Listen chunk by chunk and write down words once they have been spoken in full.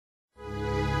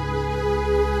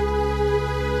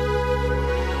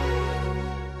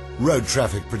Road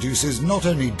traffic produces not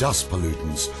only dust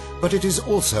pollutants, but it is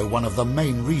also one of the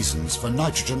main reasons for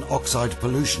nitrogen oxide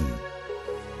pollution.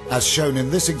 As shown in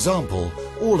this example,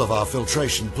 all of our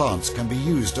filtration plants can be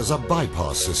used as a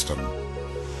bypass system.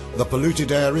 The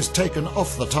polluted air is taken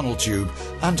off the tunnel tube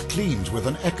and cleaned with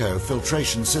an ECCO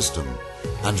filtration system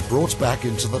and brought back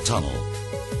into the tunnel.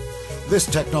 This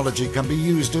technology can be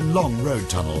used in long road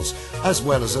tunnels as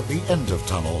well as at the end of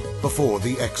tunnel before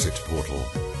the exit portal.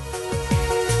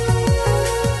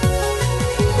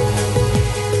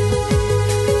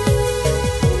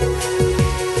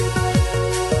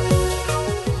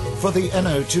 For the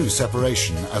NO2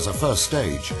 separation as a first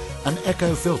stage, an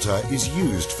ECCO filter is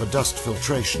used for dust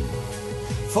filtration,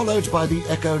 followed by the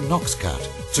ECCO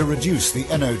NOxCAT to reduce the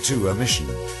NO2 emission.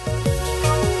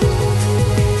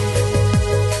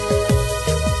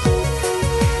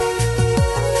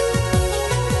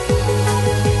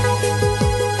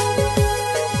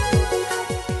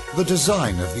 The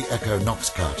design of the ECCO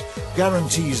NOxCAT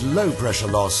guarantees low pressure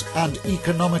loss and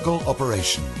economical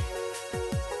operation.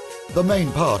 The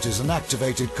main part is an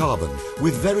activated carbon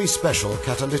with very special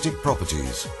catalytic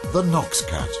properties, the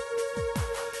NOxCAT.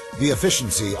 The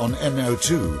efficiency on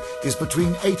NO2 is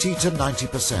between 80 to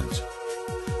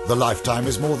 90%. The lifetime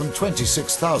is more than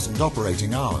 26,000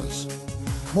 operating hours.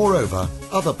 Moreover,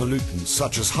 other pollutants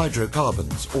such as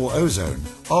hydrocarbons or ozone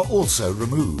are also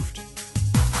removed.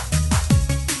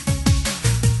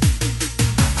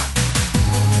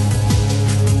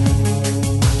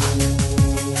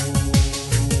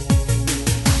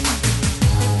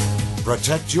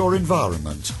 Protect your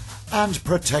environment and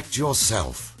protect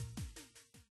yourself.